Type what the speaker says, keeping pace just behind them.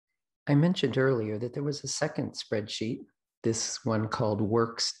I mentioned earlier that there was a second spreadsheet, this one called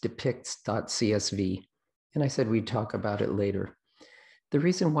worksdepicts.csv, and I said we'd talk about it later. The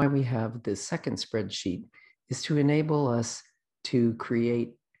reason why we have this second spreadsheet is to enable us to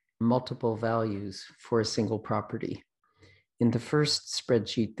create multiple values for a single property. In the first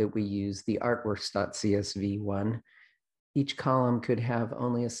spreadsheet that we use, the artworks.csv one, each column could have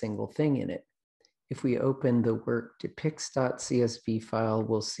only a single thing in it. If we open the workdepicts.csv file,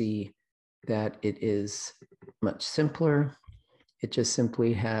 we'll see that it is much simpler. It just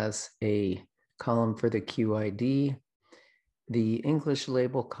simply has a column for the QID. The English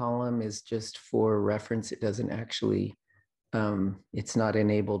label column is just for reference. It doesn't actually, it's not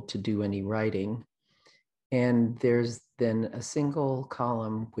enabled to do any writing. And there's then a single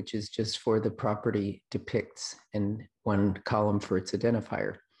column, which is just for the property depicts, and one column for its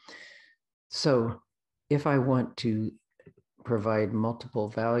identifier. So if I want to provide multiple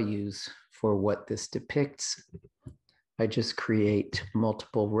values for what this depicts, I just create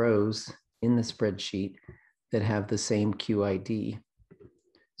multiple rows in the spreadsheet that have the same QID.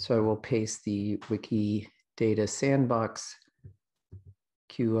 So I will paste the Wikidata Sandbox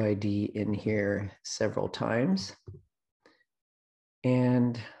QID in here several times.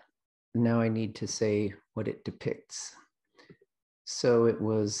 And now I need to say what it depicts. So it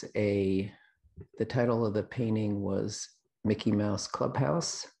was the title of the painting was Mickey Mouse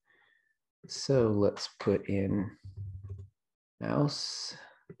Clubhouse. So let's put in mouse,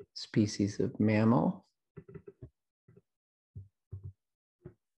 species of mammal.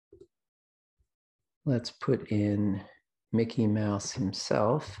 Let's put in Mickey Mouse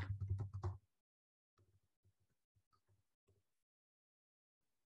himself.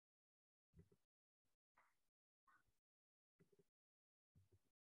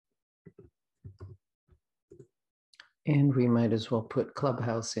 And we might as well put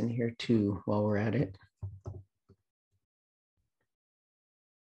Clubhouse in here too while we're at it.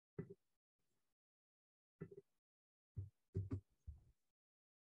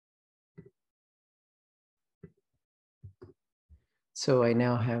 So I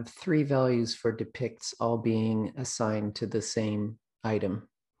now have 3 values for depicts, all being assigned to the same item.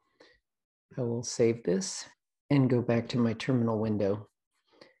 I will save this and go back to my terminal window.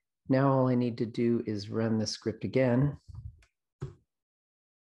 Now all I need to do is run the script again.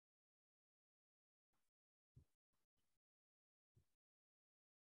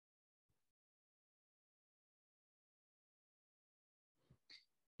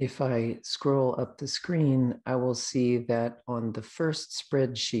 If I scroll up the screen, I will see that on the first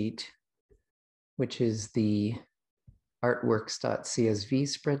spreadsheet, which is the artworks.csv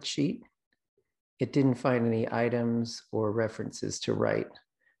spreadsheet, it didn't find any items or references to write.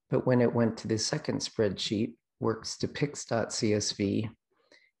 But when it went to the second spreadsheet, worksdepicts.csv,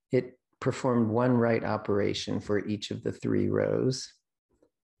 it performed one write operation for each of the 3 rows.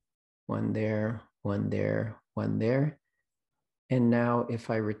 One there, one there, one there. And now if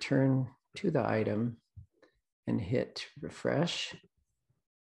I return to the item and hit refresh,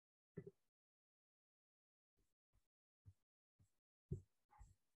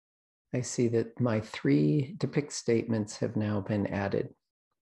 I see that my 3 depict statements have now been added.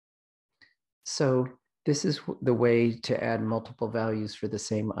 So this is the way to add multiple values for the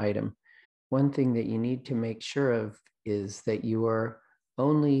same item. One thing that you need to make sure of is that you are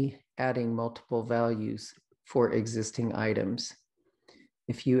only adding multiple values for existing items.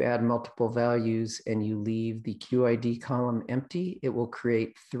 If you add multiple values and you leave the QID column empty, it will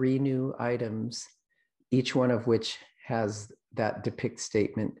create 3 new items, each one of which has that depict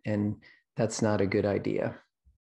statement, and that's not a good idea.